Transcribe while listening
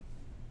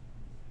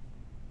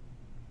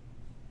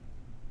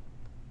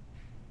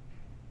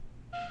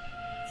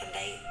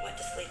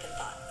and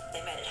thought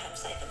they made it home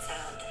safe and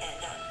sound, and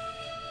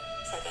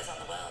so goes on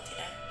the world, you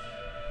know.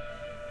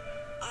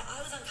 I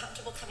was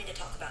uncomfortable coming to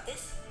talk about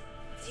this,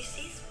 because you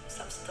see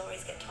some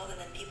stories get told and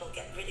then people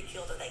get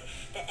ridiculed, or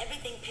they're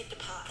everything picked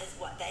apart as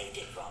what they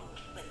did wrong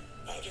when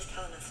they're just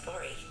telling a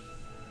story.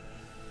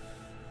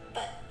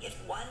 But if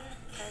one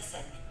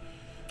person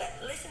that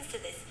listens to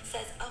this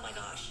says, oh my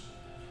gosh,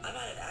 I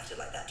might have acted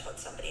like that towards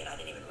somebody and I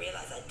didn't even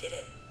realize I did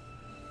it.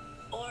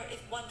 Or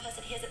if one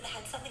person hears that they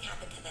had something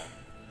happen to them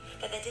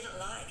that they didn't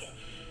like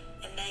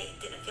and they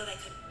didn't feel they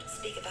could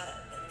speak about it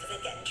because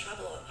they'd get in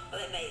trouble, or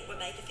they were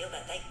made to feel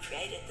that they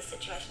created the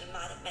situation and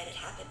might have made it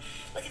happen.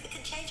 Like, if it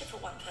can change it for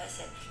one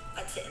person,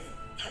 I'd sit and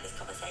have this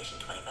conversation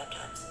 25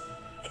 times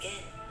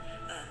again.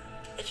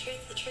 The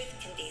truth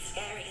can be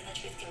scary, and the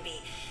truth can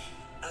be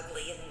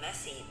ugly and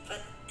messy,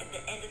 but at the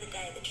end of the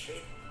day, the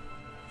truth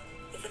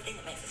is the thing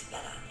that makes us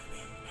better.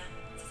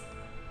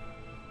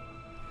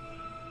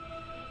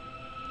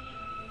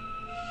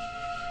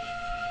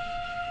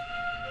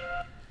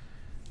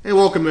 Hey,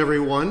 welcome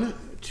everyone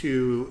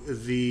to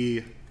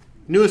the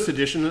newest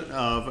edition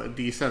of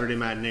the Saturday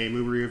Matinee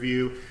Movie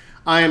Review.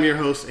 I am your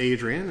host,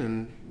 Adrian,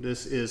 and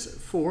this is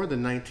for the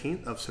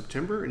 19th of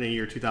September in the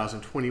year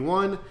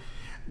 2021.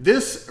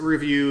 This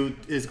review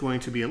is going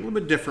to be a little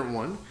bit different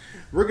one.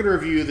 We're going to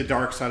review The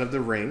Dark Side of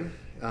the Ring.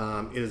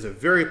 It is a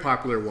very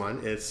popular one.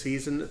 It's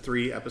Season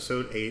 3,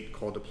 Episode 8,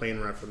 called The Plane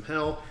Ride from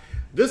Hell.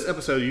 This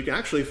episode you can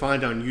actually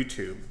find on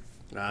YouTube.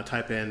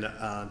 Type in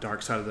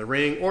Dark Side of the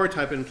Ring or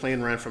type in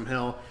Plane Ride from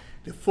Hell.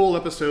 The full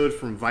episode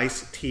from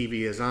Vice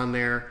TV is on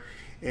there.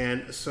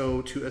 And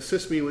so to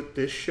assist me with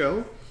this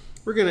show,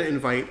 we're going to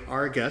invite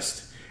our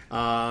guest.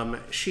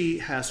 She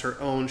has her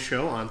own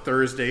show on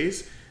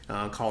Thursdays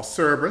called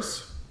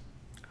Cerberus.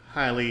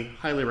 Highly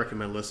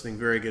recommend listening.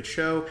 Very good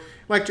show.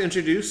 I'd like to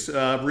introduce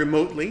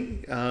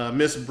remotely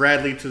Miss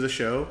Bradley to the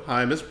show.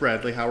 Hi, Miss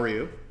Bradley. How are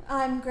you?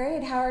 I'm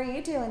great. How are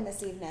you doing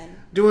this evening?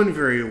 Doing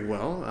very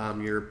well.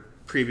 Your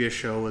previous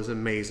show was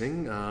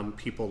amazing.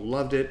 People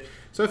loved it.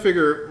 So I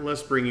figure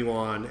let's bring you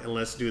on and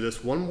let's do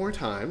this one more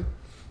time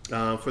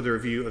for the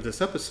review of this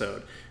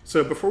episode.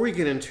 So before we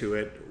get into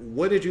it,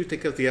 what did you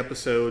think of the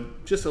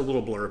episode? Just a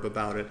little blurb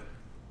about it.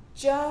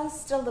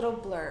 Just a little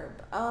blurb.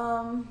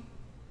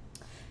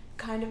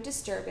 Kind of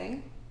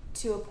disturbing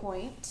to a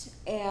point,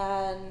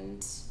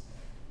 and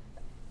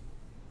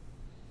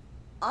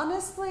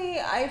honestly,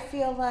 I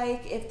feel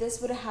like if this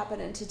would have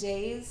happened in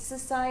today's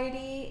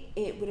society,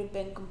 it would have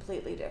been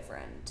completely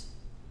different.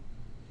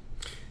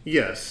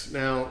 Yes.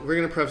 Now, we're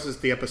going to preface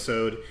the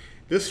episode.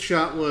 This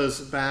shot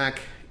was back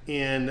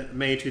in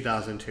May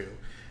 2002.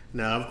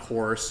 Now, of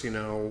course,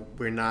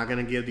 we're not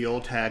going to give the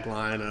old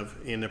tagline of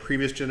in the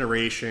previous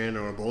generation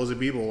or boys would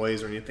be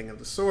boys or anything of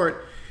the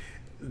sort.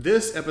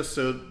 This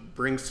episode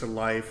brings to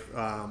life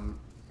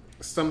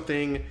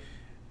something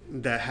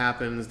that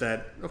happens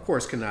that, of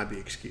course, cannot be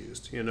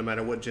excused, no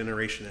matter what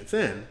generation it's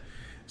in.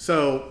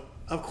 So,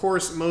 of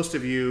course, most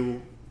of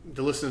you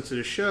that listen to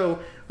the show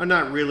are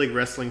not really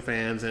wrestling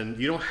fans, and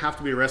you don't have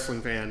to be a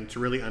wrestling fan to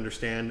really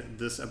understand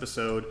this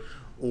episode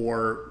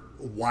or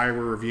why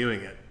we're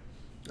reviewing it.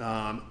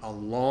 A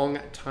long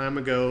time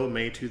ago,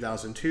 May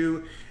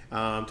 2002, the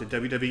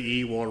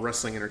WWE World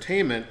Wrestling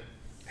Entertainment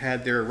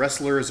had their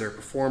wrestlers or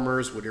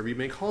performers, whatever you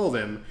may call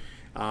them,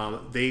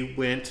 they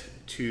went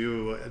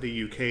to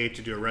the UK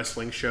to do a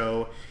wrestling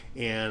show,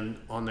 and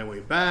on their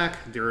way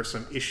back, there are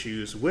some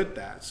issues with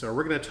that. So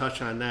we're going to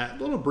touch on that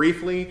a little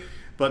briefly,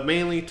 but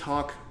mainly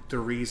talk the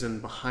reason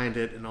behind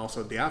it and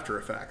also the after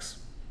effects.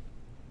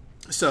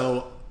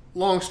 So,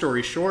 long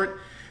story short,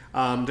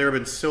 there have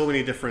been so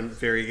many different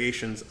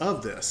variations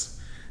of this.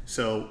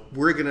 So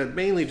we're going to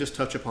mainly just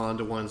touch upon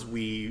the ones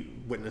we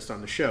witnessed on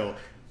the show.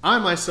 I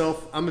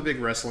myself, I'm a big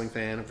wrestling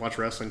fan. I've watched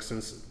wrestling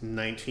since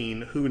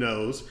 19, who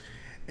knows.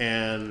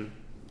 And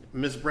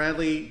Ms.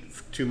 Bradley,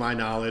 to my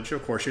knowledge,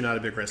 of course, you're not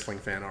a big wrestling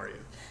fan, are you?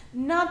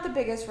 Not the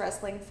biggest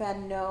wrestling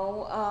fan,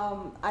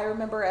 no. I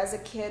remember as a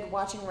kid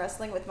watching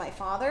wrestling with my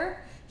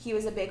father. He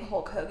was a big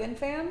Hulk Hogan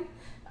fan.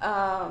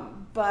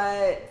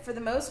 But for the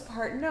most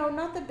part, no,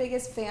 not the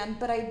biggest fan.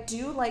 But I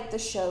do like the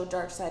show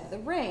Dark Side of the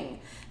Ring.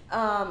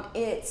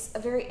 It's a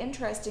very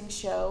interesting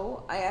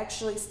show. I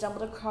actually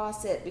stumbled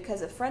across it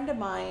because a friend of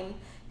mine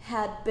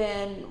had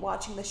been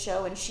watching the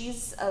show, and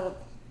she's a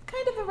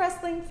kind of a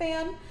wrestling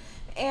fan,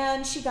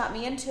 and she got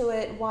me into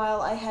it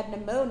while I had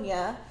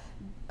pneumonia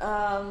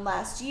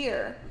last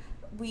year.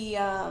 We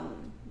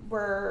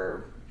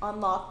were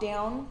on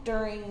lockdown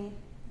during,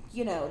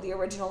 the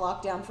original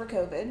lockdown for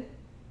COVID,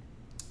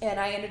 and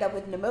I ended up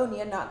with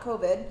pneumonia, not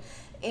COVID.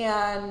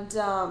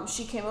 And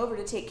she came over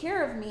to take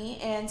care of me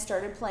and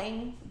started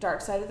playing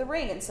Dark Side of the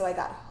Ring, and so I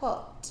got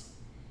hooked.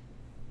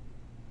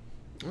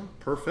 Oh,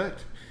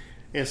 perfect.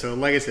 And so,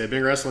 like I said,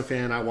 being a wrestling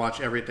fan, I watch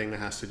everything that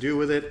has to do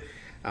with it.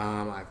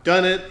 I've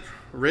done it,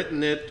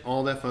 written it,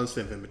 all that fun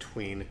stuff in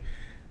between.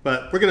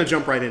 But we're going to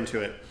jump right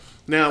into it.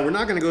 Now, we're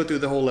not going to go through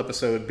the whole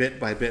episode bit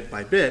by bit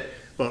by bit,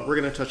 but we're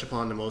going to touch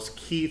upon the most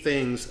key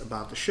things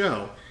about the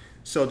show.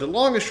 So the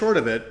long and short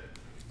of it,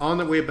 on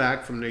the way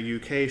back from the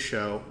UK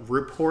show,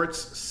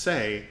 reports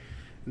say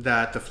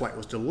that the flight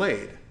was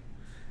delayed.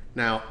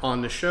 Now,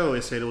 on the show,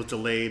 it said it was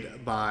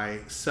delayed by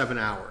 7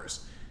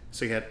 hours.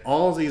 So you had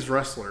all these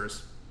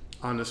wrestlers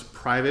on this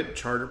private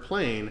charter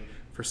plane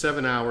for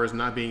 7 hours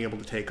not being able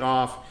to take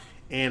off.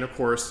 And of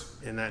course,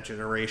 in that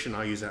generation,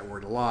 I'll use that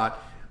word a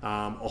lot,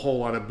 a whole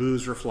lot of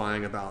booze were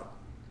flying about.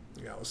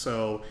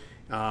 So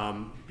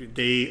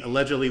they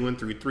allegedly went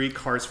through 3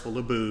 carts full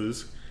of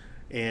booze,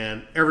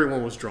 and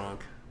everyone was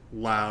drunk,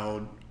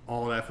 loud,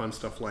 all that fun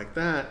stuff like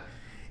that.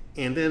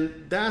 And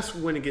then that's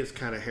when it gets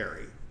kind of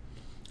hairy.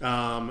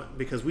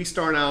 Because we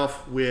start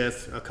off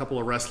with a couple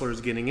of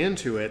wrestlers getting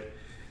into it.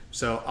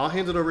 So I'll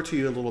hand it over to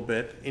you a little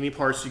bit. Any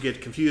parts you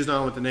get confused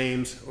on with the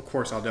names, of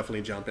course, I'll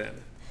definitely jump in.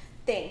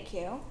 Thank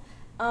you.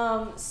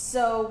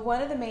 So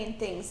one of the main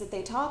things that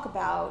they talk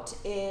about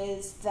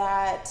is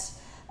that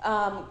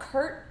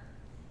Kurt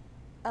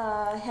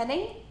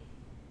Hennig,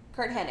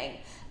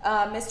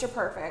 Mr.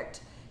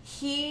 Perfect,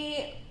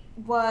 he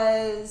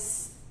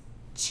was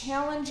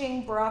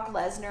challenging Brock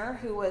Lesnar,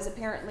 who was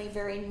apparently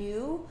very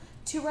new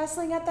to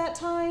wrestling at that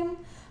time.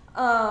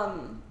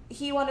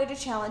 He wanted to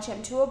challenge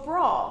him to a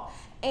brawl.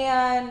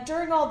 And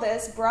during all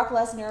this, Brock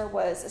Lesnar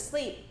was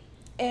asleep.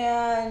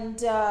 And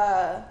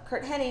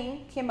Kurt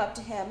Hennig came up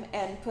to him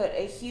and put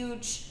a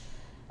huge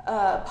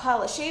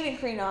pile of shaving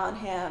cream on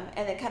him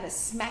and then kind of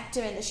smacked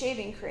him in the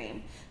shaving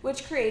cream,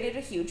 which created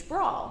a huge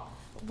brawl,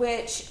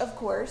 which, of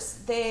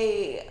course,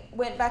 they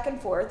went back and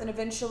forth and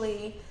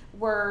eventually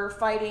were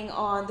fighting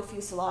on the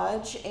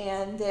fuselage,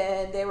 and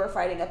then they were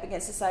fighting up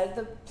against the side of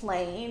the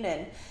plane,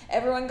 and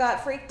everyone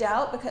got freaked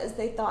out because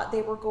they thought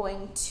they were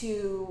going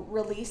to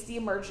release the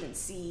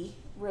emergency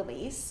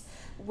release,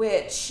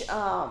 which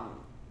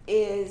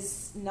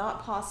is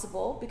not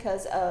possible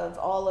because of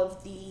all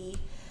of the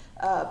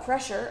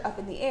pressure up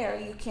in the air.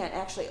 You can't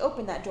actually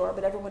open that door,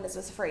 but everyone was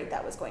afraid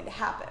that was going to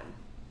happen.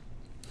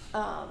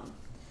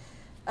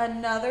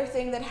 Another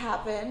thing that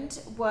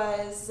happened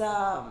was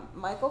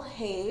Michael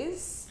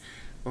Hayes.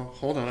 Well,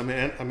 hold on. I'm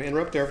gonna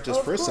interrupt there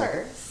just for a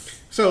second.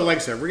 Course. So, like I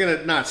said, we're going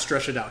to not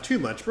stretch it out too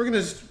much. We're going to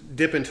just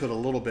dip into it a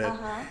little bit.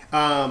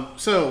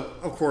 So,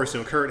 of course,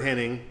 Kurt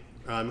Hennig,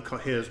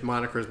 his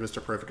moniker is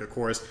Mr. Perfect, of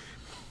course.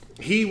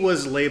 He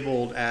was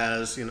labeled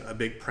as a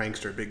big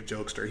prankster, big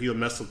jokester. He would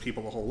mess with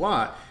people a whole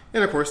lot.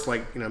 And, of course,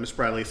 like Miss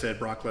Bradley said,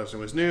 Brock Lesnar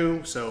was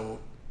new. So,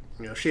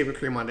 shaving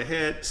cream on the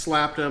head,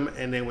 slapped him,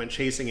 and they went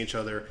chasing each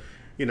other.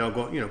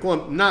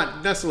 Going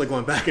not necessarily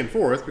going back and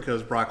forth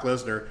because Brock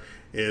Lesnar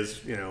is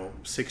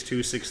 6'2",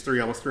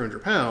 6'3", almost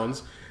 300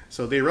 pounds.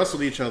 So they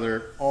wrestled each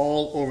other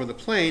all over the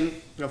plane,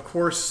 of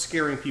course,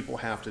 scaring people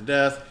half to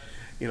death.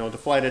 The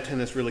flight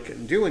attendants really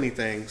couldn't do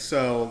anything.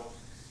 So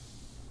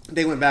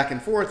they went back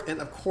and forth. And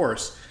of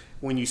course,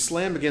 when you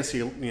slam against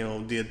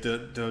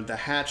the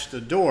hatch, the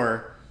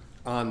door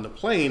on the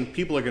plane,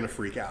 people are going to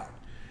freak out.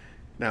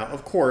 Now,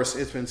 of course,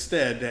 it's been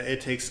said that it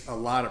takes a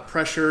lot of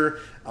pressure,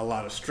 a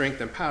lot of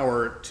strength and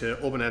power to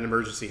open that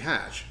emergency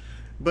hatch.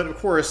 But of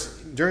course,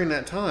 during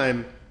that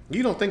time,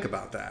 you don't think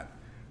about that.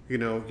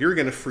 You're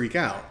going to freak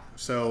out.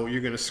 So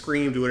you're going to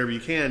scream, do whatever you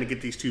can to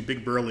get these 2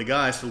 big burly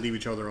guys to leave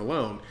each other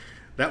alone.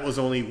 That was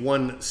only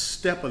one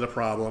step of the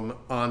problem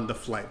on the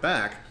flight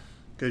back.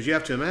 Because you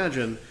have to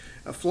imagine,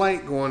 a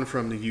flight going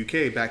from the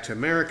UK back to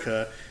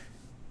America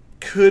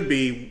could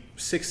be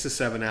 6 to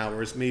 7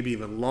 hours, maybe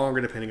even longer,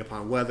 depending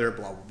upon weather,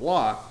 blah, blah,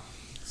 blah.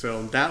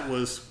 So that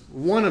was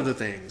one of the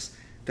things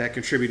that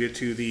contributed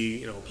to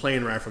the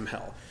plane ride from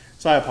hell.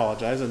 So I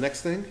apologize. The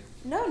next thing?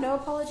 No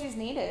apologies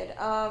needed.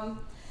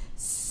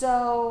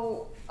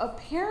 So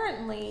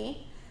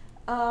apparently,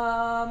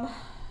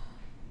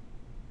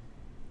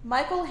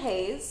 Michael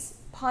Hayes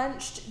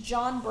punched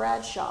John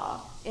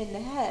Bradshaw in the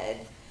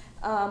head.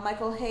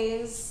 Michael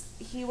Hayes,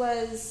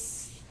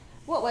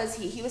 what was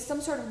he? He was some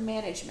sort of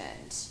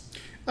management.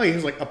 Oh, he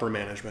was like upper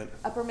management.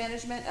 Upper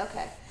management?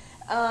 Okay.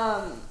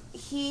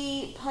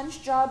 He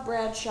punched John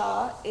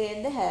Bradshaw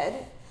in the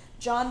head.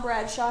 John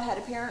Bradshaw had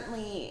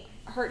apparently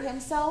hurt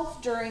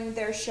himself during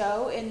their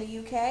show in the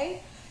UK,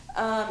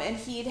 and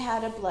he'd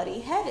had a bloody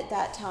head at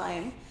that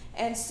time.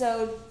 And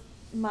so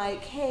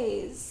Mike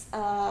Hayes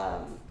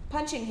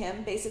punching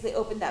him basically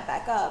opened that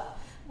back up,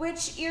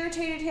 which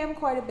irritated him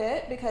quite a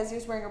bit because he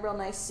was wearing a real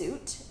nice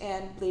suit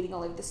and bleeding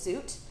all over the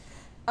suit.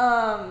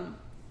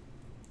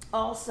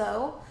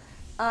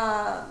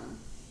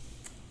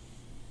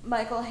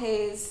 Michael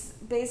Hayes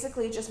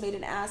basically just made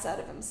an ass out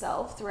of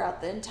himself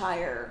throughout the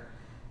entire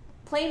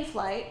plane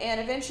flight, and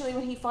eventually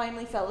when he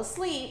finally fell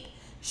asleep,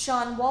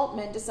 Sean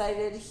Waltman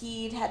decided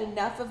he'd had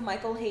enough of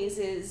Michael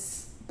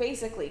Hayes's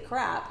basically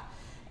crap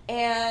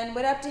and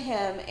went up to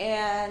him,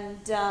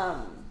 and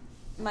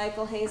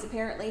Michael Hayes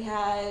apparently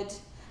had,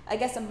 I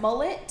guess, a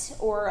mullet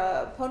or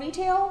a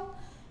ponytail,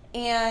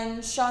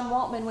 and Sean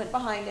Waltman went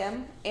behind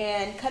him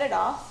and cut it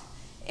off,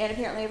 and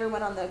apparently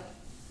everyone on the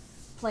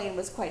plane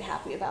was quite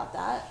happy about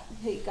that.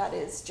 He got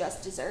his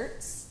just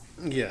desserts.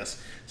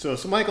 Yes. So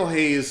Michael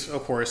Hayes,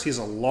 of course, he's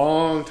a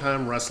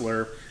long-time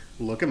wrestler.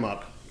 Look him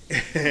up.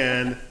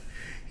 And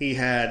he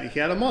had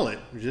a mullet.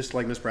 Just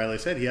like Miss Bradley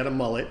said, he had a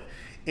mullet.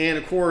 And,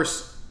 of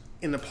course,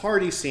 in the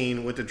party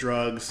scene with the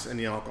drugs and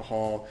the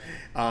alcohol,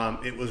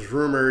 it was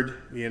rumored,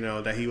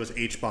 that he was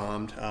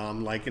H-bombed,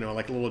 like a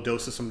little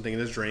dose of something in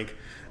his drink,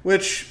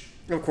 which,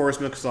 of course,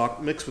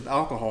 mixed with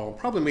alcohol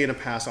probably made him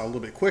pass out a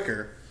little bit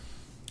quicker.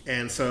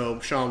 And so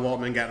Sean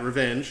Waltman got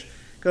revenge.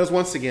 Because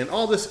once again,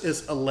 all this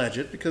is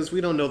alleged because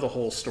we don't know the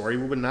whole story.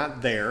 We were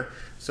not there,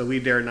 so we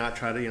dare not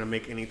try to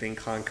make anything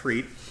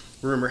concrete.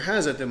 Rumor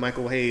has it that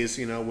Michael Hayes,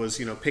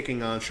 was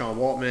picking on Sean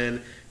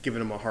Waltman, giving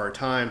him a hard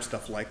time,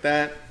 stuff like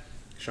that.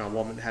 Sean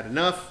Waltman had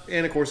enough,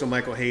 and of course, when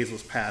Michael Hayes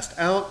was passed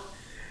out,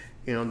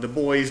 the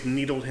boys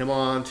needled him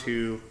on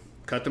to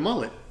cut the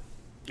mullet,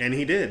 and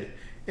he did.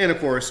 And of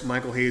course,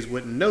 Michael Hayes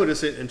wouldn't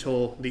notice it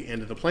until the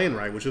end of the plane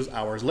ride, which was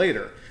hours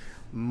later.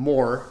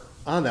 More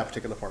on that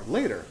particular part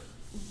later.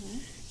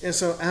 And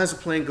so as the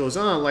plane goes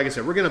on, like I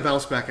said, we're going to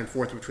bounce back and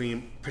forth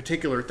between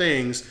particular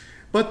things,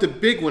 but the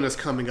big one is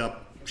coming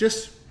up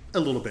just a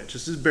little bit.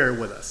 Just bear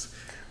with us.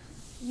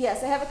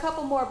 Yes, I have a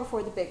couple more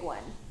before the big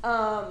one.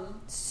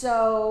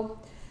 So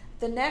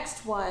the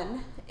next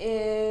one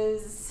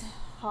is,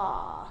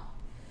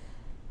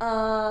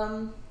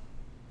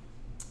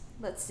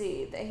 let's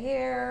see, the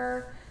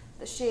hair,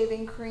 the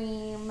shaving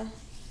cream,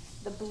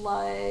 the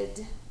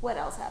blood. What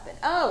else happened?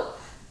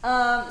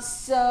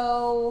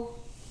 So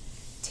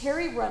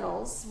Terry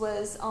Runnels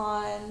was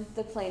on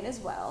the plane as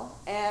well,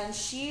 and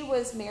she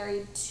was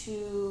married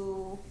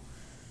to,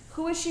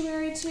 who was she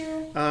married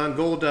to?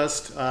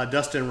 Goldust,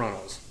 Dustin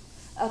Runnels.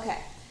 Okay,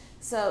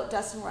 so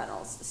Dustin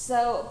Runnels.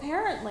 So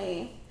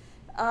apparently,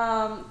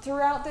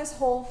 throughout this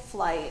whole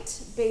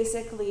flight,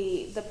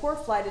 basically the poor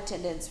flight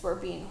attendants were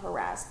being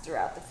harassed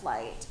throughout the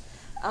flight.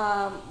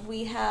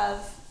 We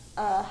have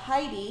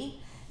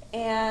Heidi,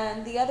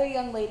 and the other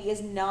young lady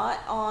is not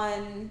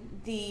on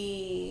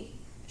the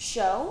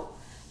show,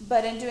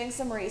 but in doing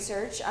some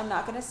research, I'm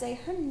not going to say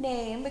her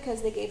name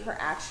because they gave her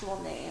actual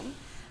name,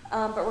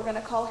 but we're going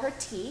to call her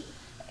T.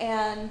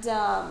 And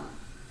the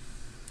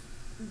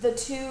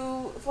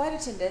two flight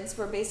attendants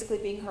were basically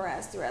being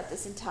harassed throughout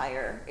this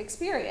entire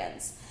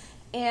experience.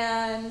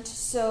 And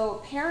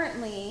so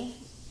apparently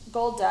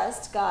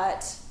Goldust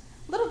got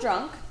a little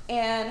drunk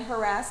and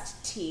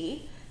harassed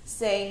T,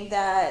 saying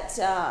that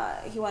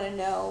he wanted to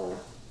know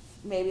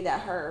maybe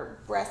that her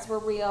breasts were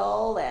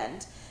real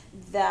and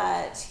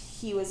that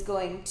he was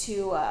going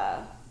to,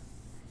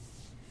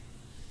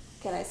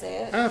 can I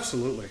say it?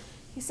 Absolutely.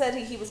 He said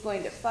he was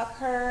going to fuck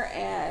her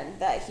and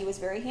that he was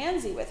very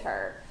handsy with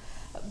her.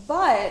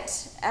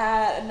 But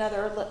at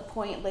another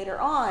point later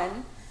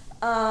on,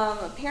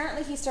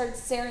 apparently he started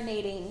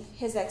serenading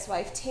his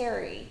ex-wife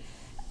Terry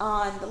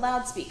on the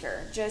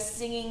loudspeaker, just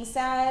singing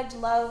sad,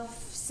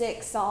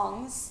 love-sick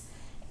songs.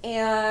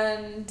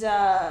 And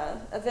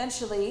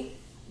eventually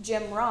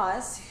Jim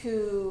Ross,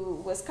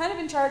 who was kind of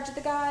in charge of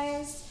the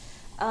guys,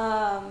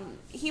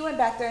 he went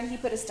back there and he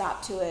put a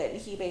stop to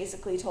it. He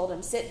basically told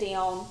him, sit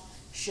down,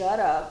 shut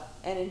up,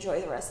 and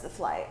enjoy the rest of the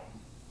flight.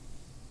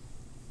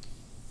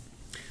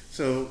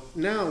 So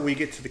now we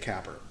get to the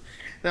capper.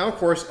 Now, of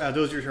course,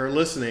 those of you who are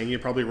listening, you're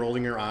probably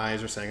rolling your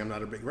eyes or saying, I'm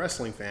not a big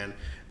wrestling fan.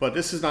 But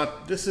this is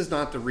not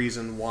the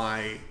reason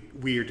why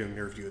we are doing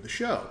a review of the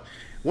show.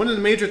 One of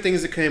the major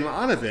things that came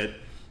out of it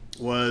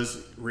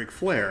was Ric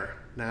Flair.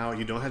 Now,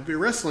 you don't have to be a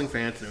wrestling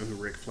fan to know who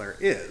Ric Flair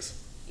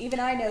is. Even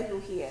I know who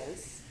he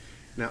is.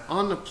 Now,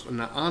 on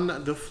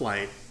the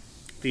flight,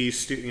 the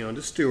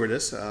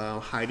stewardess,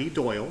 Heidi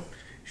Doyle,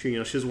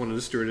 she's one of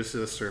the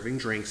stewardesses serving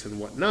drinks and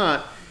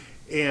whatnot.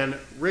 And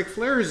Ric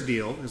Flair's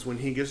deal is when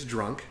he gets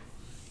drunk,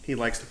 he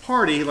likes to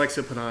party, he likes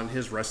to put on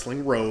his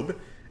wrestling robe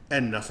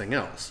and nothing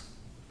else.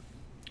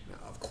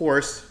 Now, of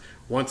course,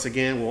 once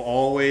again, we'll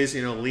always,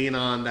 lean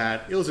on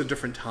that it was a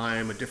different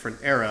time, a different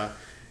era.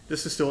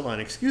 This is still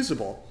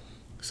unexcusable.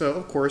 So,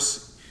 of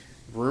course,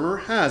 rumor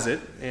has it,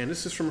 and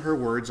this is from her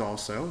words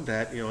also,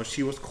 that,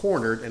 she was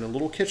cornered in a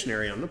little kitchen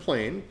area on the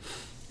plane,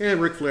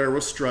 and Ric Flair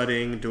was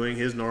strutting, doing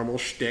his normal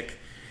shtick,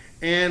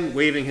 and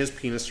waving his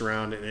penis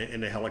around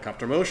in a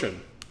helicopter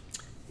motion.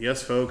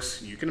 Yes,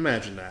 folks, you can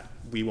imagine that.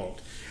 We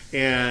won't.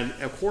 And,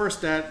 of course,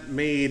 that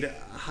made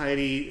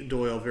Heidi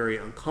Doyle very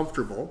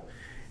uncomfortable.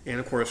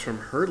 And, of course, from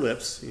her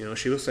lips,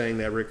 she was saying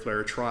that Ric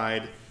Flair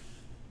tried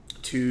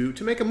to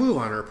make a move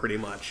on her pretty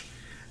much.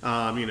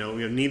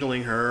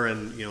 Needling her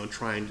and,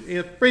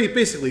 trying,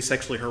 basically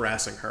sexually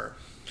harassing her.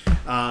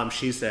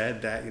 She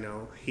said that,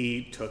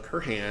 he took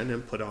her hand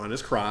and put it on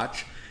his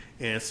crotch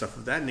and stuff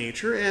of that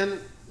nature. And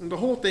the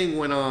whole thing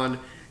went on,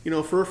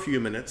 for a few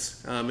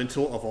minutes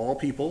until, of all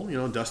people,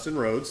 Dustin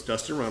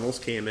Runnels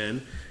came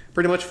in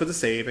pretty much for the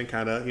save and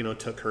kind of,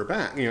 took her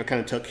back, kind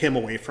of took him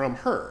away from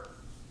her.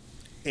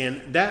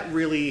 And that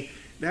really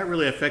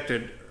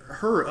affected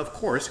her, of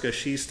course, because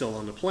she's still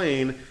on the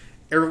plane.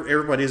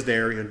 Everybody's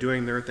there,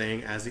 doing their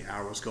thing as the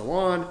hours go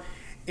on.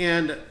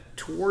 And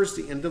towards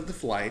the end of the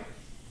flight,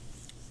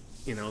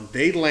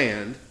 they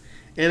land.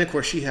 And, of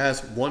course, she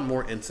has one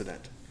more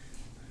incident.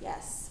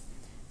 Yes.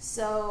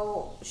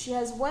 So she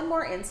has one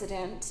more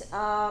incident.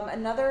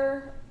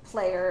 Another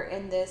player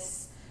in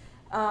this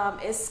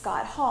is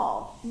Scott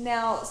Hall.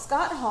 Now,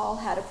 Scott Hall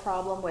had a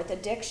problem with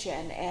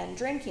addiction and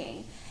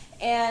drinking,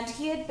 and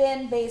he had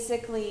been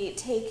basically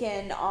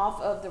taken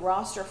off of the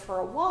roster for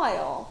a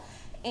while,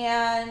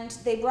 and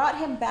they brought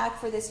him back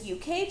for this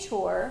UK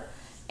tour,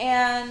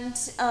 and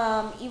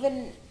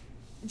even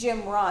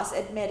Jim Ross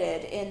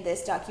admitted in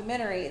this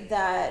documentary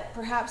that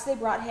perhaps they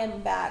brought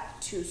him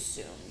back too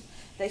soon,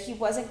 that he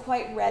wasn't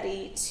quite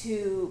ready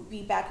to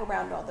be back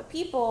around all the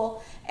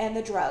people and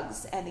the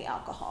drugs and the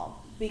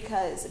alcohol,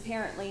 because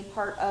apparently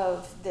part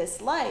of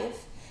this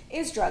life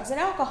is drugs and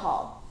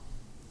alcohol.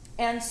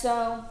 And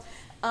so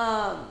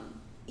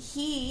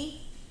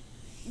he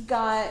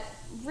got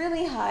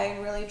really high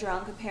and really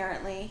drunk,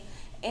 apparently,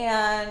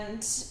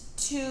 and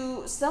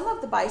to some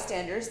of the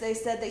bystanders, they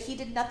said that he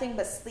did nothing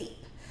but sleep.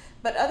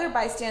 But other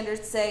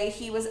bystanders say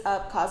he was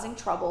up causing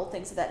trouble,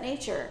 things of that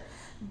nature.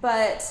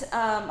 But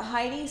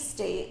Heidi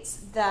states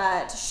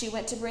that she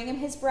went to bring him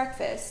his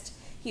breakfast.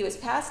 He was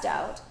passed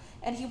out,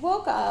 and he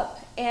woke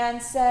up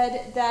and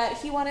said that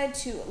he wanted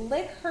to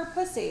lick her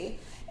pussy,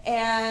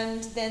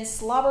 and then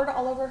slobbered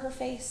all over her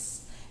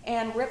face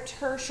and ripped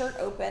her shirt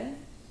open,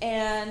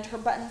 and her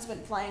buttons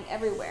went flying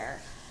everywhere.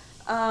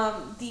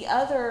 The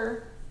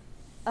other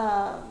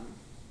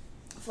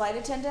flight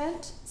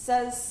attendant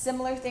says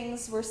similar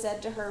things were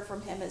said to her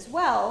from him as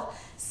well,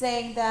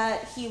 saying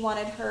that he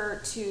wanted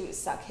her to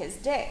suck his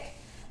dick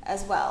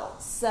as well.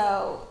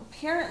 So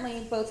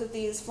apparently both of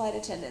these flight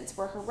attendants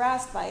were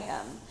harassed by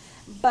him.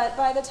 But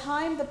by the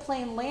time the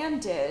plane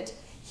landed,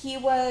 he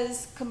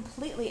was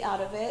completely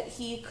out of it.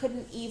 He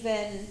couldn't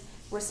even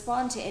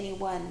respond to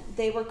anyone.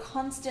 They were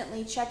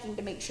constantly checking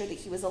to make sure that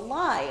he was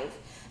alive,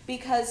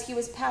 because he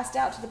was passed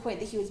out to the point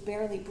that he was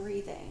barely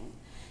breathing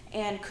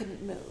and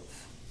couldn't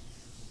move.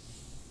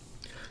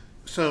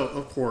 So,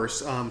 of course,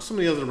 some of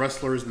the other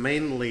wrestlers,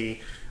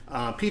 mainly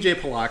PJ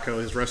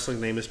Polacco, his wrestling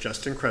name is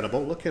Just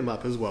Incredible. Look him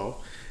up as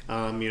well.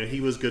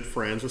 He was good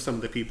friends with some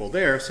of the people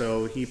there,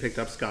 so he picked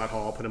up Scott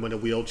Hall, put him in a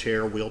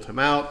wheelchair, wheeled him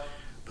out,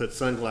 put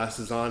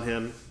sunglasses on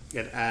him,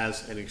 and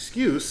as an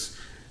excuse,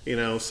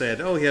 said,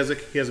 oh, he has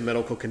a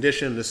medical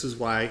condition. This is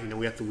why,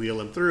 we have to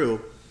wheel him through.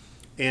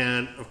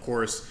 And, of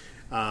course,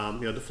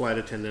 the flight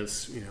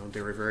attendants,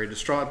 they were very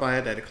distraught by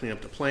it. They had to clean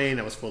up the plane.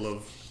 That was full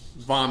of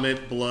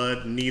vomit,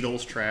 blood,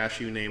 needles, trash,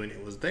 you name it,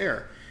 it was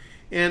there.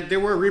 And there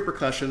were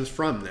repercussions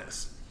from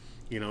this.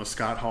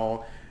 Scott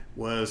Hall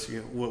was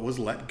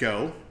let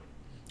go.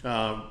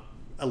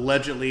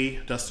 Allegedly,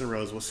 Dustin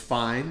Rhodes was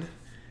fined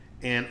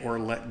or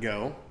let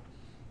go.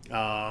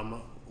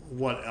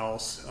 What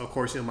else? Of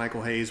course,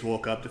 Michael Hayes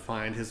woke up to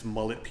find his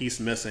mullet piece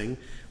missing.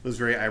 Was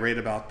very irate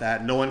about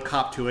that. No one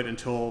copped to it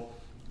until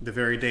the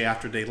very day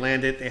after they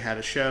landed. They had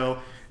a show,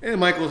 and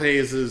Michael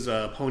Hayes'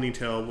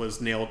 ponytail was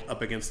nailed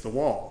up against the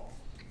wall.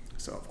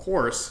 So, of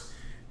course,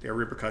 there are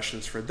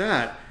repercussions for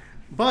that.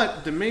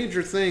 But the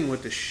major thing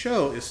with the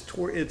show is,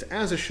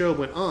 as the show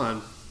went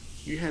on,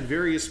 you had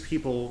various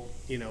people,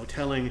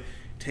 telling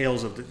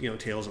tales of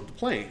the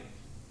plane.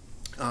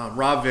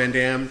 Rob Van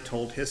Dam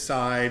told his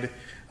side.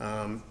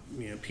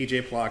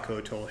 PJ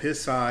Polacco told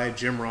his side.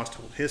 Jim Ross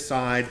told his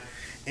side.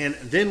 And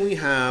then we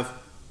have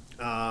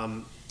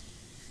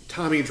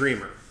Tommy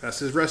Dreamer. That's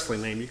his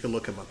wrestling name. You can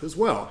look him up as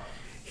well.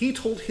 He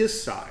told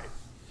his side.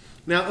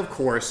 Now, of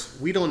course,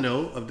 we don't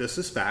know of this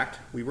as fact.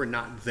 We were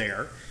not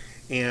there.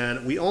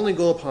 And we only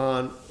go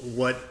upon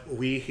what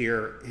we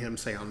hear him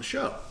say on the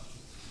show.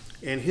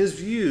 And his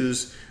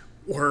views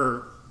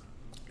were,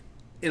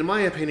 in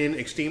my opinion,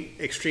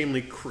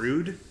 extremely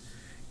crude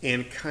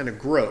and kind of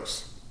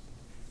gross.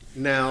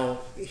 Now,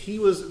 he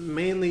was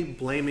mainly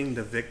blaming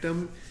the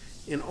victim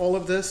in all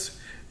of this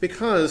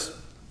because,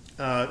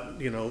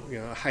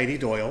 Heidi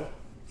Doyle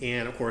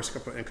and, of course,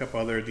 a couple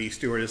other the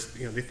stewardess,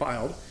 they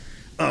filed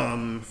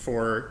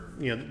for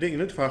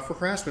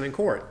harassment in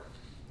court.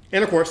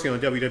 And, of course,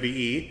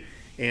 WWE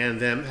and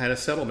them had a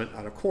settlement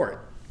out of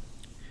court.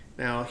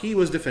 Now, he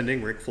was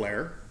defending Ric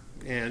Flair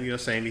and,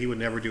 saying that he would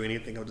never do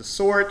anything of the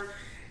sort.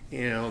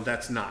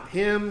 That's not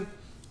him,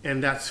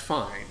 and that's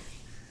fine.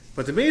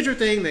 But the major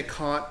thing that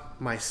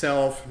caught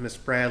myself, Miss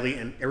Bradley,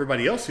 and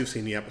everybody else who's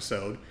seen the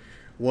episode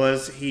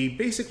was he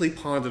basically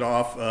pawned it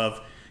off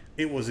of,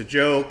 it was a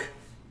joke,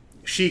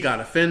 she got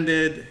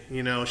offended,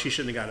 she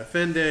shouldn't have got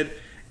offended,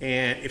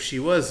 and if she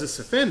was this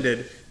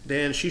offended,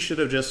 then she should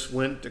have just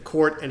went to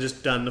court and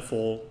just done the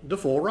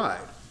full ride.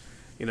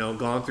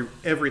 Gone through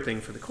everything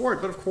for the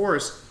court. But of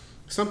course,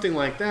 something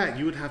like that,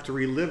 you would have to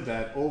relive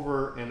that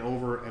over and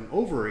over and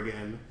over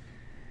again.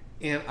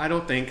 And I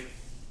don't think,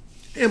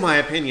 in my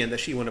opinion,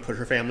 that she wanted to put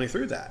her family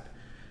through that.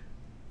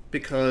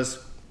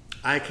 Because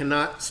I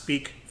cannot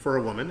speak for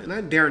a woman, and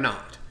I dare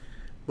not.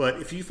 But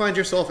if you find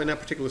yourself in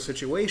that particular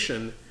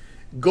situation,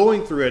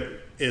 going through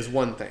it is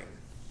one thing.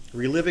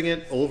 Reliving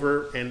it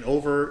over and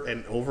over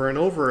and over and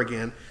over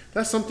again,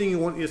 that's something you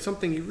want. It's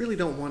something you really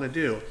don't want to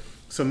do.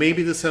 So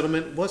maybe the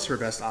settlement was her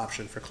best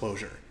option for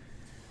closure.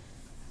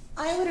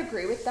 I would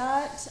agree with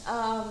that.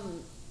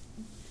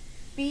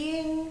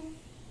 Being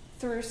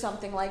through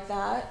something like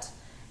that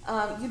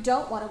You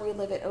don't want to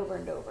relive it over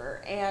and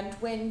over. And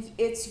when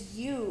it's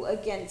you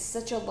against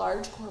such a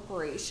large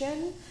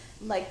corporation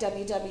like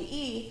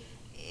WWE,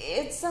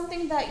 it's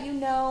something that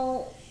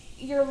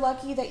you're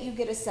lucky that you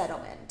get a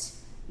settlement.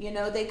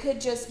 They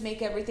could just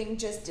make everything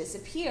just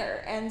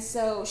disappear. And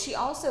so she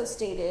also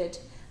stated,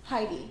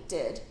 Heidi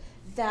did,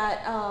 that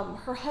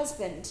her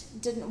husband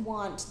didn't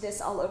want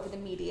this all over the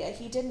media.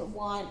 He didn't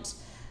want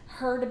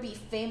her to be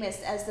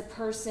famous as the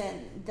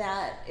person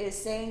that is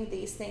saying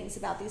these things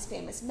about these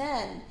famous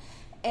men,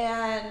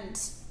 and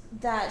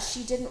that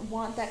she didn't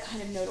want that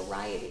kind of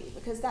notoriety,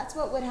 because that's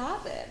what would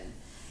happen,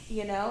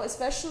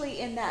 especially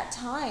in that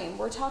time.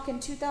 We're talking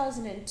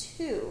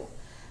 2002.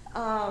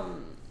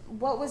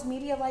 What was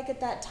media like at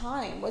that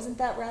time? Wasn't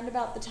that round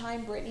about the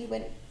time Britney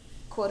went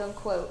quote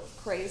unquote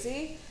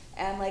crazy,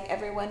 and like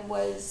everyone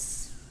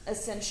was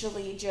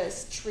essentially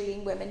just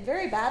treating women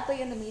very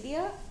badly in the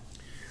media?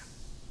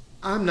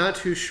 I'm not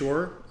too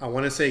sure. I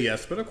want to say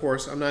yes, but of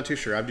course, I'm not too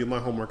sure. I do my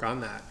homework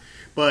on that.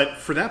 But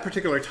for that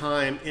particular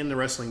time in the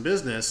wrestling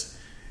business,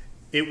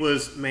 it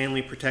was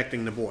mainly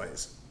protecting the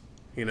boys.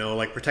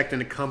 Like protecting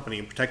the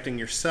company, protecting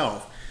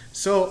yourself.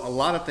 So a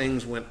lot of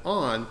things went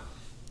on.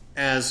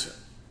 As,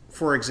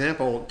 for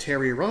example,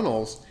 Terry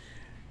Runnels,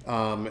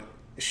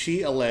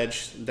 she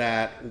alleged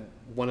that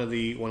one of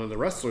the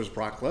wrestlers,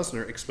 Brock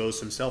Lesnar, exposed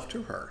himself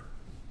to her.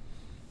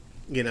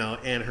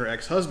 And her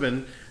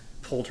ex-husband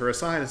pulled her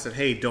aside and said,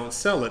 hey, don't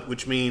sell it,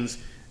 which means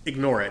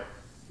ignore it.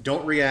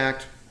 Don't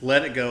react,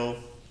 let it go,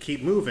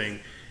 keep moving.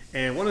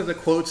 And one of the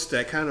quotes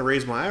that kind of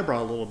raised my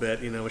eyebrow a little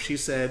bit, she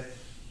said,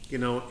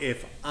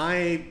 if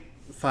I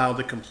filed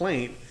a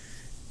complaint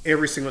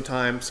every single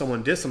time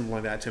someone did something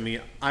like that to me,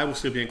 I will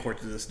still be in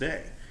court to this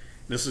day.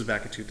 And this was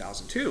back in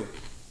 2002.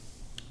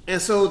 And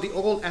so the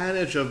old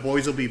adage of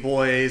boys will be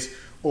boys,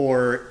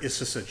 or it's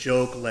just a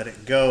joke, let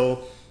it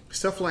go,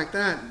 stuff like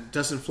that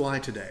doesn't fly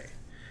today.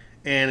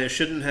 And it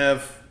shouldn't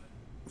have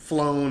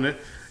flown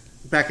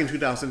back in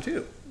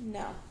 2002.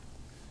 No.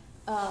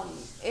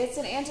 It's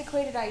an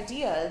antiquated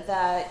idea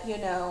that,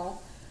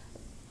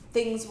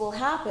 things will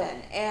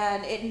happen,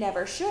 and it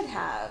never should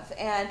have.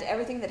 And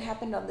everything that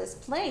happened on this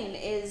plane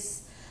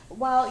is,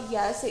 while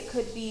yes, it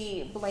could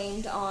be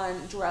blamed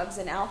on drugs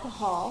and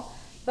alcohol,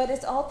 but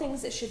it's all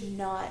things that should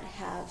not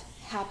have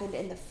happened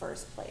in the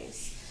first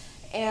place.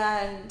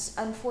 And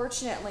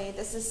unfortunately,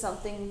 this is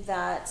something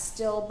that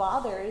still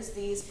bothers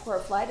these poor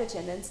flight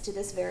attendants to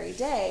this very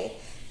day,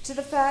 to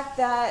the fact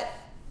that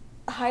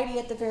Heidi,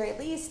 at the very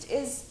least,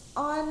 is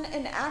on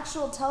an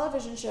actual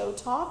television show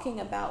talking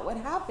about what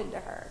happened to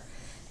her.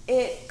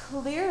 It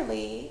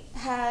clearly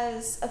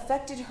has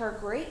affected her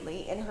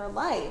greatly in her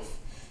life.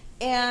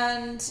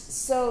 And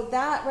so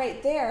that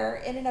right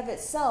there, in and of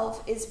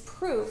itself, is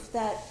proof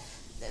that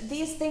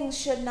these things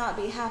should not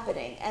be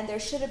happening, and there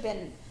should have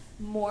been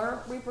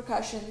more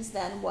repercussions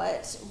than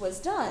what was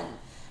done.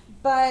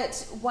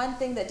 But one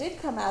thing that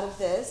did come out of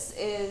this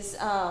is,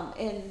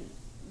 in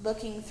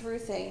looking through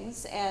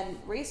things and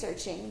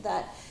researching,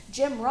 that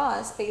Jim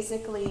Ross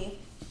basically,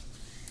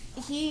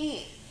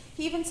 he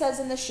even says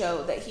in the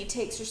show that he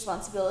takes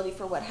responsibility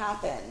for what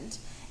happened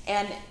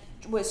and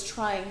was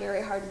trying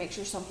very hard to make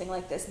sure something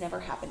like this never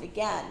happened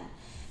again.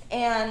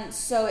 And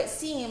so it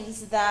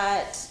seems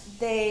that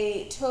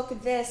they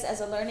took this as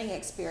a learning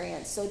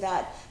experience so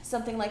that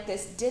something like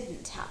this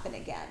didn't happen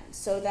again,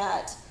 so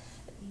that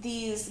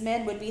these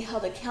men would be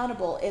held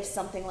accountable if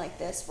something like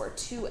this were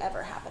to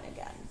ever happen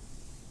again.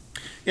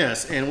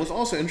 Yes, and what's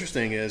also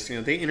interesting is,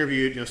 they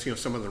interviewed,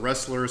 some of the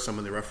wrestlers, some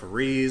of the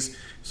referees,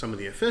 some of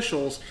the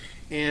officials,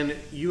 and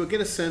you would get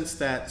a sense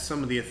that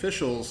some of the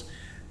officials,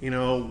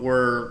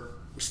 were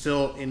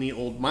still in the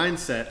old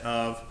mindset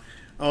of,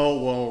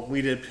 oh, well,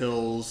 we did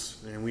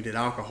pills and we did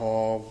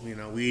alcohol,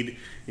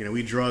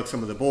 we drugged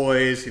some of the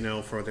boys,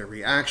 for their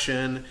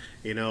reaction,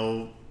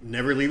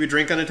 never leave your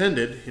drink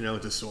unattended,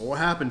 this is what will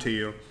happen to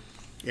you.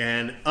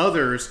 And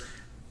others,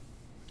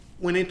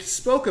 when they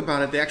spoke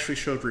about it, they actually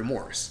showed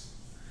remorse.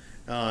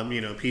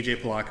 PJ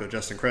Polacco,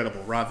 Just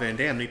Incredible, Rob Van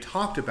Dam, they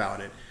talked about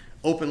it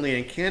openly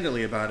and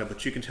candidly about it,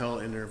 but you can tell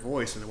in their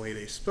voice and the way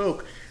they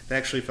spoke, they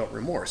actually felt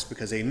remorse,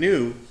 because they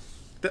knew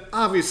that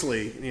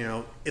obviously,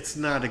 it's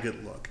not a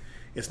good look.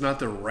 It's not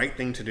the right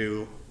thing to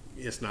do.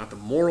 It's not the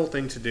moral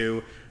thing to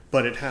do,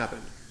 but it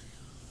happened.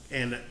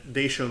 And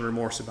they showed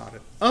remorse about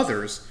it.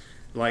 Others,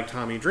 like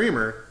Tommy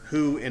Dreamer,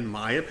 who, in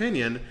my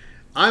opinion,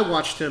 I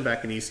watched him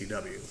back in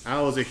ECW.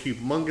 I was a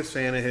humongous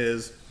fan of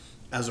his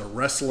as a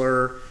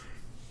wrestler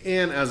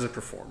and as a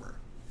performer.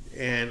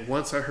 And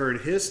once I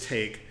heard his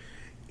take,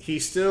 he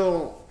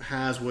still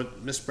has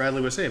what Miss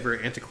Bradley would say, a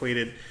very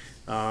antiquated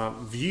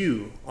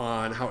view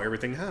on how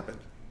everything happened.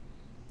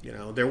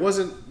 There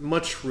wasn't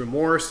much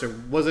remorse, there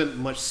wasn't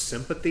much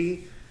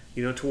sympathy,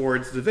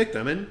 towards the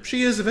victim. And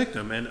she is a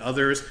victim, and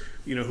others,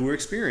 who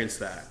experienced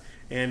that.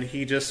 And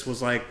he just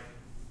was like,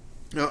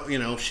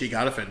 oh, she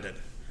got offended.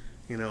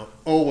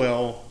 Oh,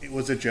 well, it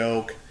was a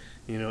joke.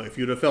 If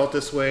you'd have felt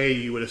this way,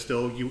 you would have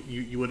still,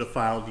 you would have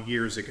filed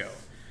years ago.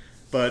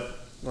 But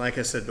like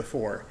I said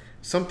before,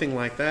 something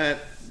like that,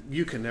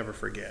 you can never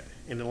forget.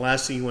 And the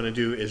last thing you want to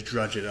do is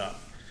drudge it up.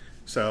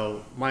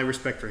 So my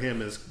respect for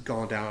him has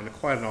gone down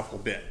quite an awful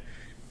bit.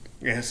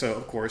 And so,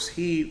 of course,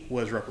 he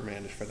was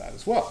reprimanded for that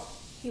as well.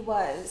 He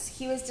was.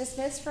 He was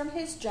dismissed from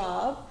his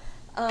job.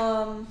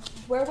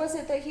 Where was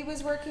it that he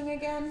was working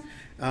again?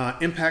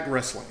 Impact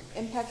Wrestling.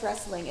 Impact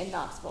Wrestling in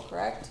Knoxville,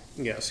 correct?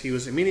 Yes, he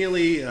was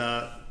immediately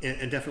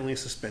indefinitely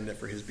suspended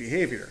for his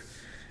behavior.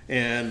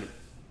 And,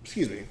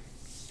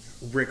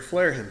 Ric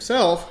Flair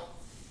himself,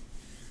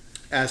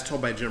 as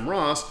told by Jim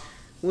Ross,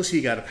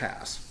 he got a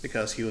pass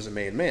because he was a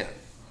made man.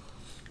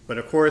 But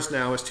of course,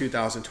 now it's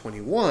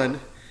 2021,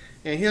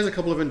 and he has a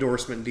couple of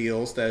endorsement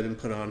deals that have been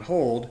put on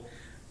hold,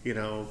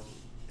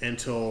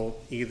 until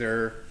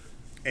either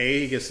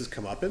A, he gets his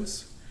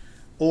comeuppance,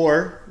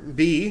 or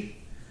B,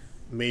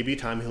 maybe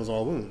time heals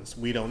all wounds.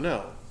 We don't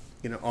know.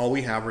 All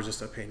we have are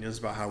just opinions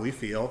about how we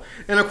feel.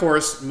 And of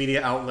course,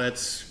 media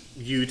outlets,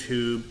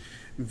 YouTube,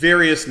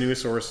 various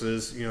news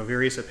sources,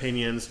 various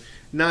opinions,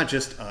 not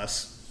just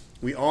us.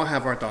 We all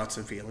have our thoughts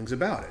and feelings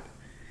about it.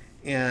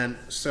 And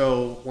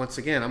so, once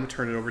again, I'm going to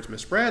turn it over to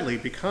Miss Bradley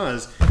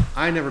because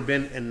I've never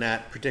been in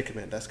that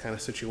predicament, that kind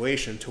of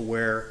situation to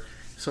where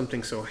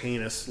something so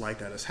heinous like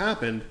that has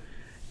happened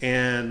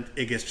and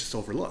it gets just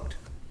overlooked.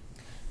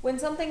 When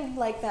something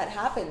like that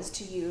happens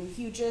to you,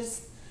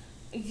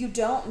 you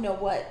don't know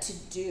what to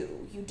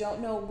do. You don't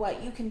know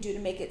what you can do to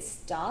make it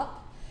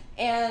stop.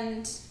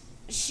 And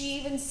she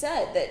even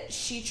said that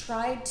she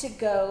tried to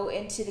go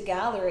into the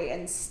gallery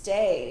and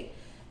stay,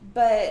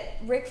 but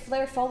Ric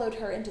Flair followed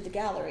her into the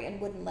gallery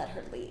and wouldn't let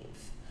her leave.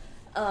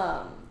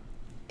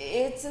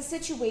 It's a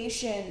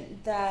situation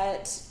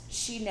that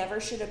she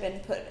never should have been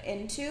put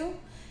into,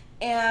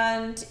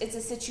 and it's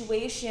a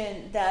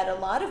situation that a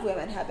lot of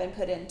women have been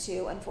put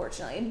into,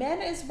 unfortunately. Men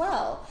as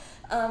well.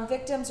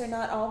 Victims are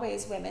not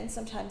always women.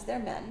 Sometimes they're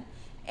men.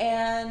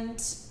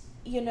 And,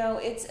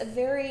 it's a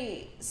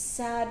very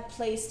sad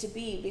place to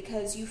be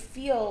because you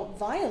feel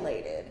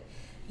violated.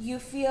 You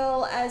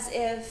feel as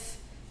if,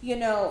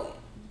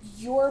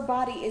 your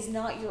body is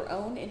not your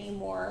own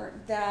anymore,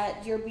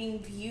 that you're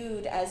being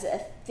viewed as a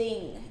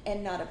thing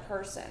and not a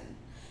person.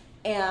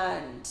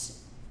 And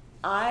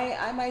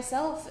I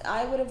myself,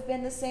 I would have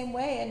been the same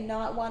way and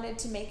not wanted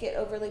to make it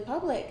overly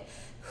public.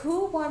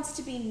 Who wants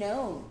to be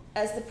known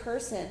as the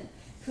person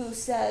who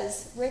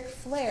says, Ric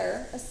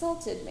Flair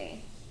assaulted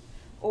me?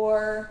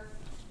 Or,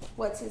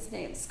 what's his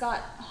name?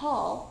 Scott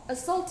Hall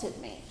assaulted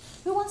me.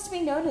 Who wants to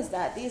be known as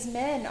that? These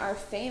men are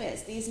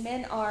famous. These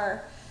men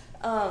are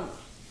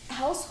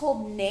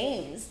household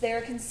names.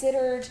 They're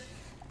considered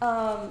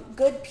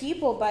good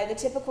people by the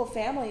typical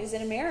families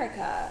in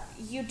America.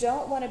 You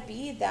don't want to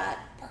be that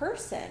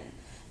person.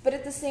 But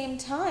at the same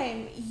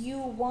time, you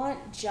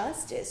want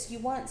justice. You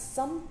want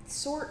some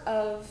sort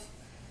of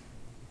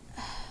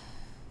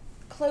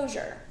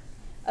closure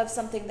of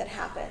something that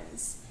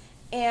happens.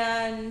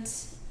 And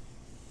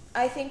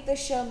I think the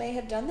show may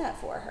have done that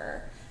for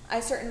her. I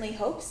certainly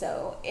hope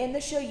so. In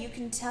the show, you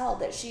can tell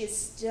that she is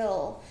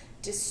still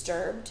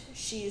disturbed.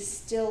 She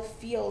still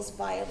feels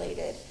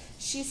violated.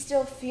 She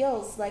still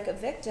feels like a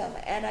victim.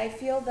 And I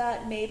feel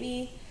that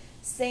maybe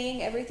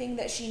saying everything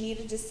that she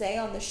needed to say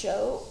on the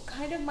show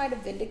kind of might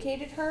have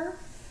vindicated her.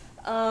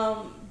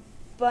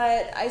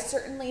 But I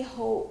certainly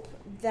hope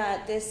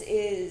that this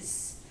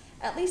is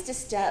at least a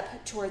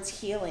step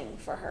towards healing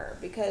for her,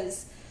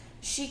 because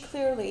she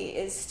clearly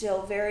is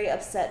still very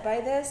upset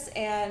by this,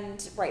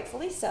 and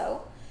rightfully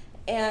so.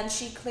 And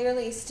she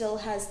clearly still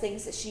has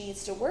things that she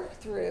needs to work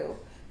through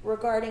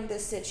regarding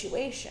this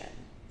situation.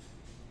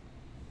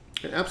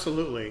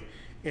 Absolutely.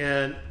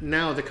 And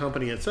now the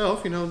company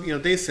itself,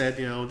 they said,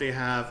 they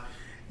have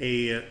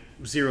a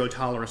zero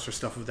tolerance for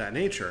stuff of that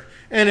nature.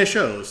 And it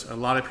shows. A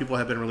lot of people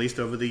have been released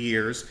over the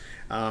years,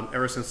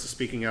 ever since the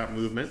Speaking Out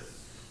movement.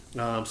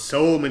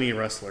 So many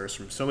wrestlers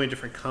from so many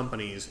different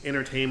companies,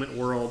 entertainment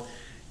world,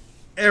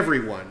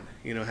 everyone,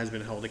 has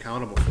been held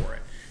accountable for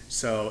it.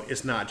 So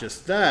it's not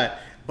just that,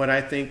 but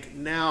I think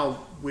now,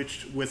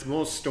 with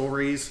most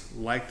stories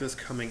like this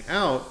coming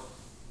out,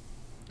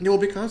 there will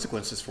be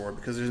consequences for it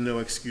because there's no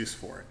excuse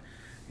for it.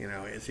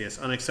 It's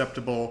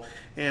unacceptable.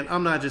 And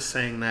I'm not just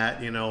saying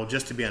that,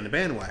 just to be on the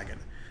bandwagon.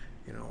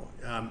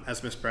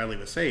 As Miss Bradley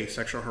would say,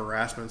 sexual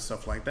harassment,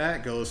 stuff like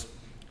that goes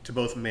to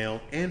both male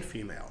and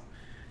female.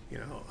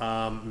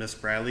 Miss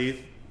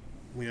Bradley,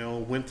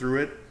 went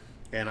through it,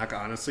 and I can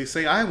honestly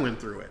say I went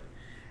through it.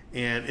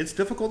 And it's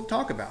difficult to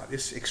talk about.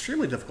 It's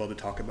extremely difficult to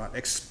talk about,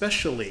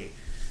 especially,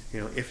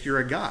 if you're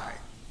a guy,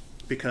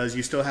 because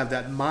you still have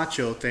that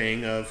macho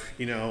thing of,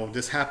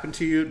 this happened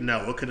to you?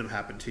 No, it couldn't have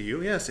happened to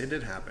you. Yes, it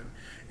did happen.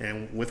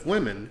 And with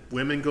women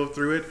go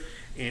through it,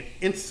 and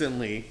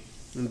instantly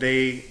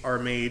they are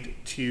made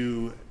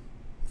to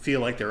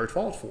feel like they're at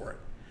fault for it,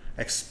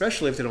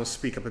 especially if they don't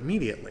speak up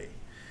immediately.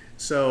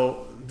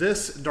 So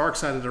this Dark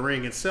Side of the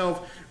Ring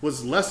itself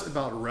was less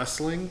about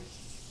wrestling,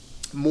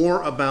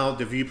 more about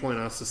the viewpoint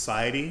on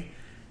society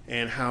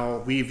and how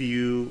we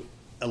view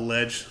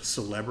alleged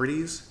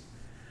celebrities.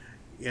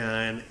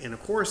 And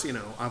of course,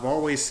 I've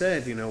always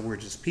said, we're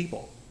just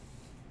people.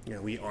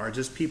 We are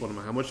just people. No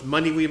matter how much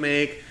money we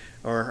make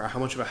or how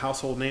much of a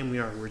household name we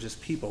are, we're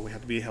just people. We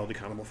have to be held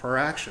accountable for our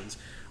actions.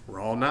 We're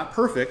all not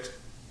perfect,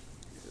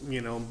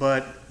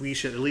 but we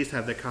should at least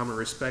have that common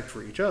respect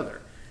for each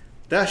other.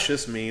 That's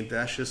just me.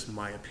 That's just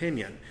my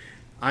opinion.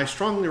 I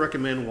strongly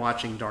recommend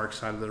watching Dark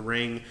Side of the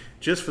Ring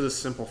just for the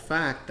simple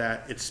fact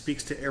that it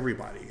speaks to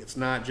everybody. It's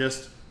not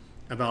just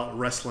about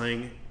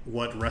wrestling,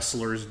 what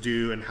wrestlers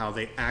do and how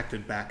they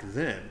acted back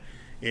then.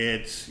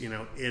 It's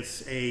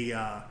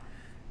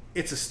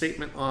a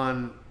statement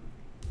on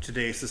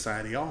today's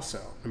society also.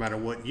 No matter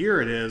what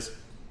year it is,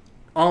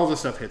 all the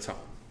stuff hits home.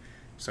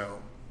 So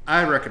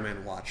I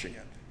recommend watching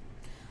it.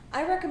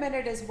 I recommend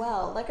it as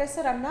well. Like I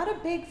said, I'm not a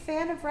big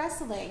fan of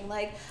wrestling.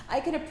 Like, I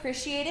can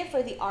appreciate it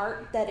for the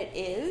art that it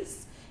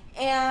is,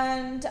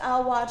 and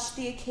I'll watch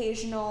the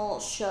occasional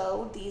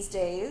show these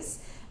days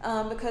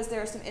because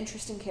there are some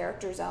interesting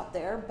characters out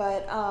there.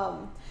 But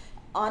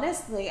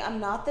honestly, I'm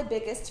not the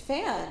biggest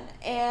fan,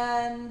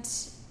 and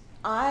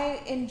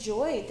I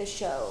enjoy the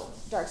show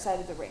Dark Side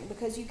of the Ring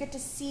because you get to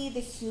see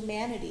the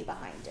humanity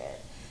behind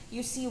it.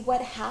 You see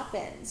what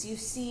happens. You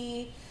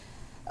see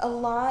a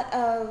lot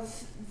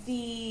of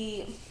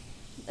the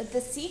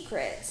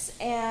secrets,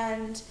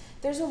 and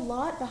there's a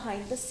lot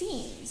behind the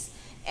scenes.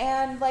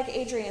 And like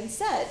Adrian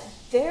said,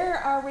 there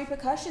are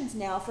repercussions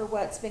now for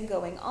what's been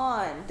going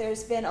on.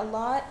 There's been a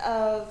lot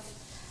of,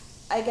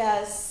 I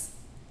guess,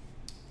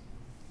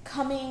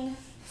 coming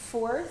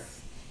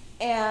forth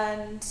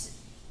and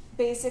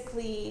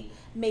basically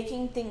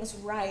making things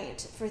right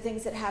for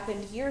things that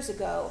happened years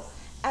ago,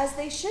 as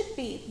they should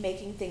be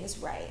making things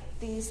right.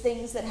 These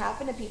things that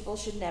happen to people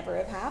should never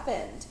have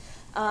happened.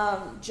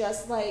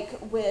 Just like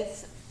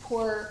with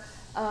poor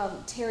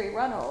Terry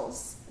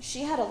Runnels,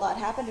 she had a lot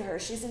happen to her.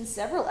 She's in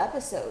several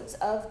episodes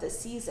of the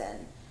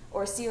season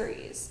or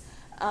series.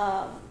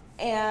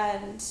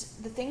 And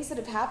the things that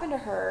have happened to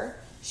her,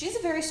 she's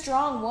a very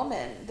strong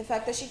woman. The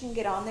fact that she can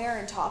get on there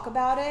and talk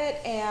about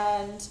it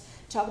and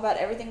talk about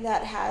everything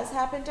that has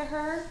happened to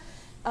her,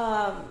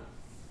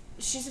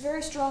 she's a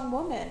very strong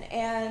woman.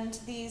 And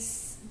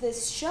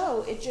this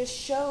show, it just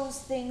shows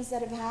things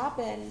that have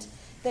happened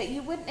that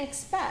you wouldn't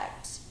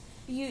expect.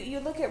 You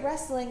look at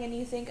wrestling and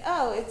you think,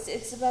 oh,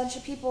 it's a bunch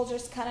of people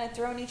just kind of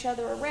throwing each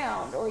other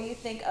around, or you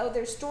think, oh,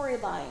 there's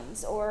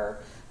storylines or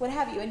what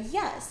have you. And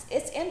yes,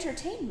 it's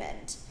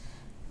entertainment,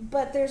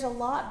 but there's a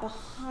lot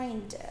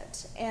behind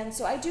it. And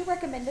so I do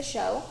recommend the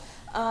show.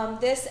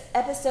 This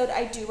episode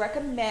I do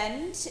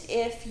recommend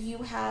if you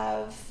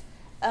have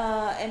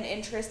an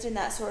interest in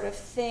that sort of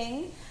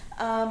thing.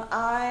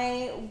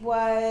 I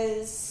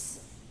was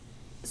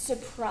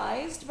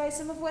surprised by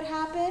some of what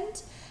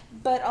happened,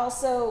 but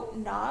also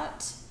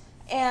not.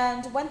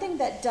 And one thing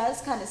that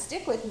does kind of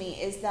stick with me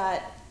is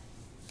that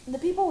the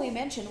people we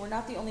mentioned were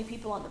not the only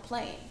people on the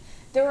plane.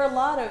 There were a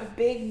lot of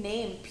big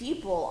name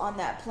people on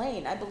that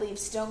plane. I believe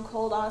Stone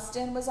Cold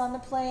Austin was on the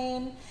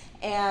plane,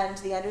 and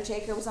The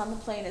Undertaker was on the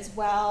plane as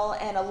well,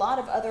 and a lot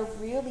of other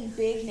really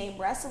big name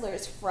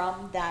wrestlers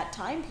from that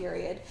time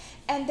period.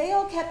 And they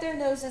all kept their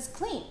noses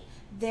clean.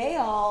 They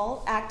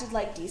all acted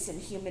like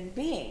decent human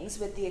beings,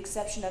 with the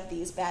exception of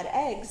these bad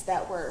eggs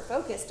that we're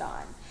focused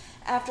on.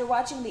 After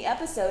watching the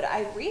episode,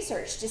 I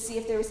researched to see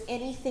if there was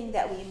anything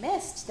that we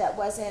missed that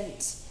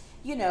wasn't,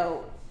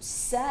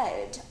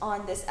 said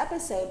on this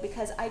episode,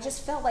 because I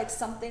just felt like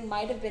something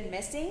might have been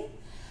missing.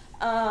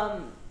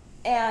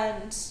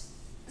 And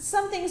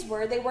some things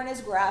they weren't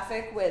as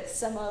graphic with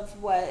some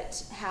of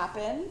what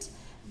happened,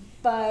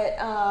 but,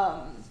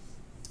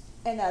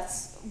 and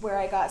that's where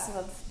I got some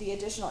of the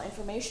additional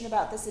information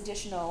about this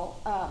additional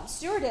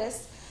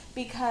stewardess,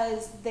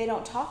 because they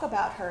don't talk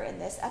about her in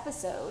this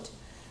episode.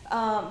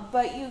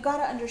 But you got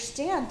to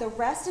understand, the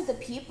rest of the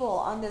people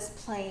on this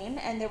plane,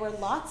 and there were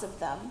lots of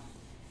them,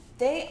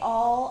 they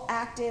all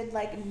acted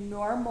like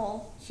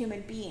normal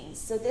human beings.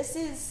 So this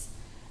is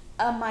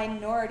a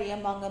minority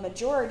among a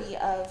majority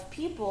of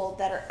people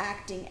that are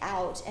acting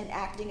out and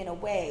acting in a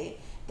way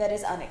that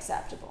is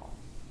unacceptable.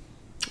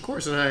 Of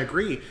course, and I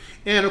agree.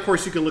 And of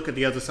course, you can look at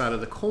the other side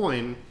of the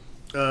coin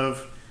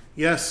of,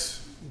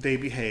 yes, they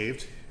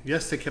behaved.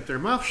 Yes, they kept their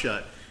mouth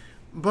shut.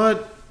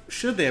 But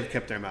should they have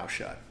kept their mouth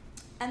shut?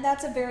 And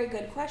that's a very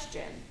good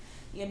question.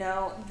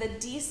 The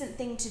decent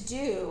thing to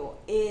do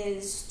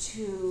is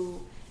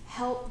to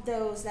help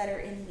those that are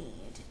in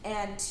need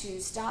and to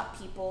stop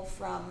people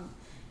from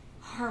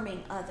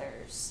harming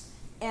others.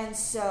 And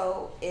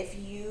so if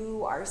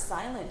you are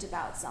silent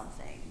about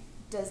something,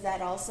 does that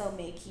also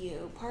make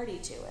you party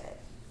to it?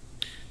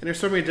 And there's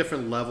so many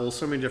different levels,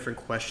 so many different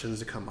questions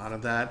that come out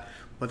of that.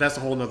 But that's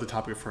a whole nother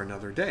topic for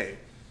another day.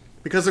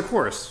 Because, of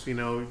course,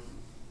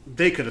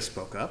 they could have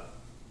spoke up,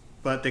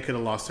 but they could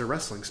have lost their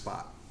wrestling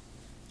spot.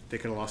 They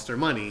could have lost their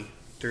money,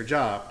 their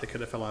job. They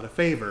could have fell out of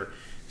favor.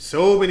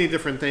 So many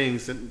different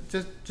things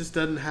that just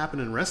doesn't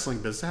happen in wrestling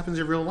business. It happens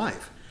in real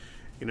life.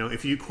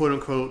 If you,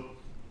 quote-unquote,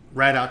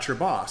 rat out your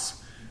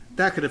boss,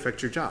 that could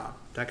affect your job.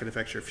 That could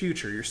affect your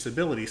future, your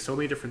stability, so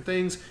many different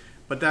things.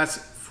 But that's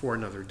for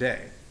another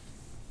day.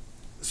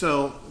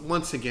 So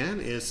once again,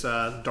 it's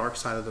Dark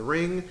Side of the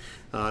Ring.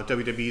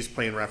 WWE's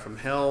playing Wrath from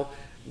Hell.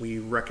 We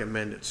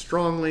recommend it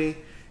strongly.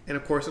 And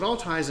of course, it all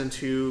ties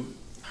into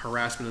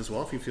harassment as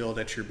well. If you feel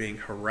that you're being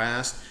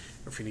harassed,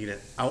 or if you need an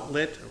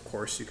outlet, of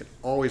course, you can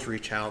always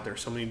reach out.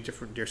 There's so many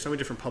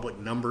different public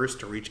numbers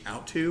to reach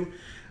out to.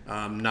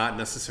 Not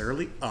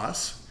necessarily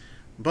us,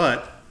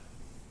 but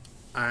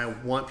I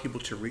want people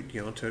to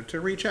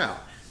reach out,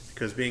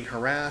 because being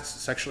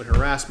harassed, sexually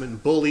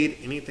harassment, bullied,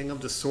 anything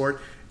of the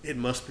sort, it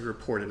must be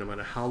reported, no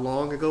matter how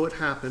long ago it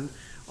happened.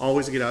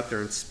 Always get out there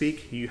and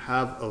speak. You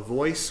have a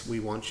voice. We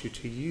want you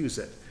to use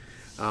it.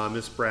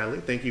 Ms. Bradley,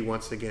 thank you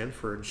once again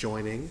for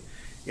joining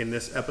in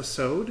this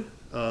episode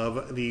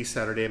of the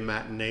Saturday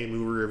Matinee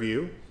movie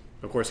review.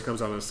 Of course, it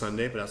comes out on a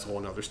Sunday, but that's a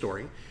whole other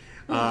story.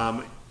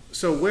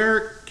 So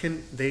where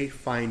can they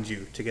find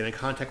you to get in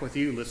contact with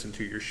you, listen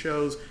to your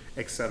shows,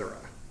 etc.?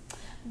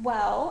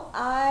 Well,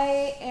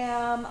 I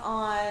am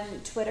on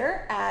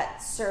Twitter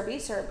at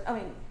Cerberus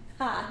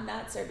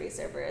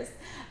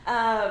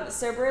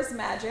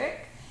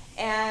Magic.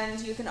 And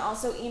you can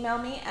also email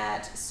me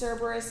at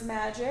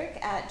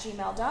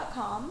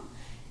cerberusmagic@gmail.com.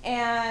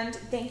 And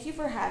thank you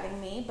for having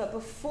me. But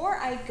before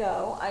I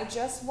go, I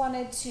just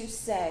wanted to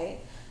say,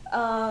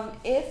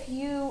 if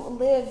you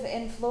live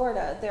in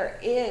Florida, there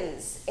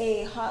is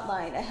a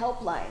hotline, a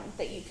helpline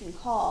that you can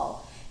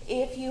call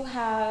if you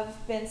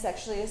have been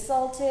sexually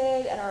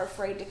assaulted and are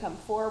afraid to come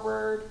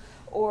forward,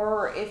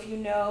 or if you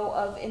know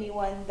of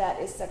anyone that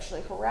is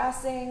sexually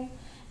harassing.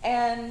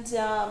 And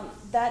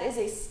that is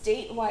a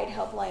statewide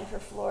helpline for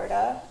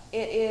Florida.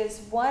 It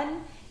is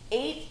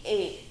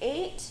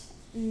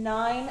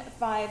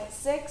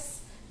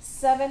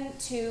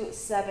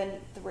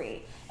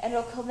 1-888-956-7273. And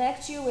it'll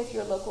connect you with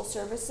your local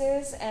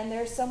services, and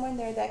there's someone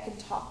there that can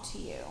talk to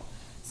you,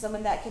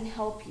 someone that can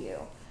help you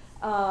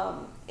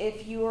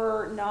if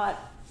you're not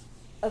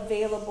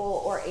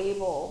available or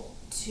able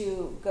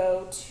to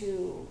go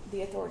to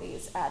the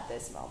authorities at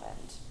this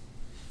moment.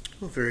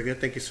 Well, very good.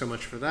 Thank you so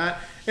much for that.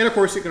 And of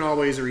course, you can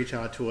always reach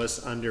out to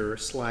us under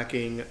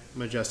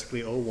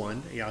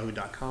slackingmajestically01 at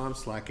yahoo.com,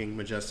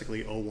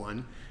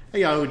 slackingmajestically01 at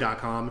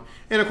yahoo.com.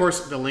 And of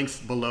course, the links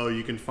below,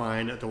 you can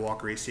find the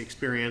Walker AC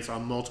Experience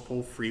on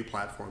multiple free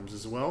platforms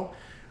as well.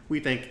 We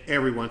thank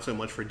everyone so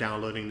much for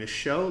downloading this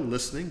show,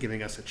 listening,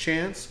 giving us a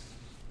chance.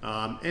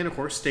 And of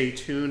course, stay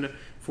tuned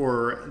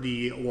for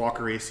the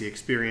Walker AC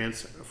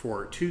Experience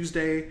for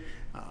Tuesday,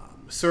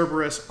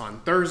 Cerberus on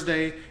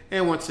Thursday,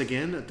 and once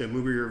again, the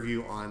movie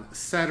review on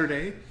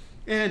Saturday.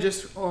 And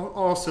just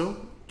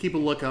also keep a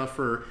lookout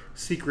for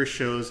secret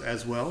shows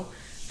as well.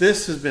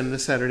 This has been the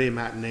Saturday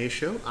Matinee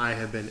Show. I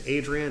have been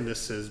Adrian.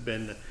 This has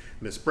been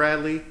Miss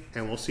Bradley,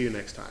 and we'll see you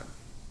next time.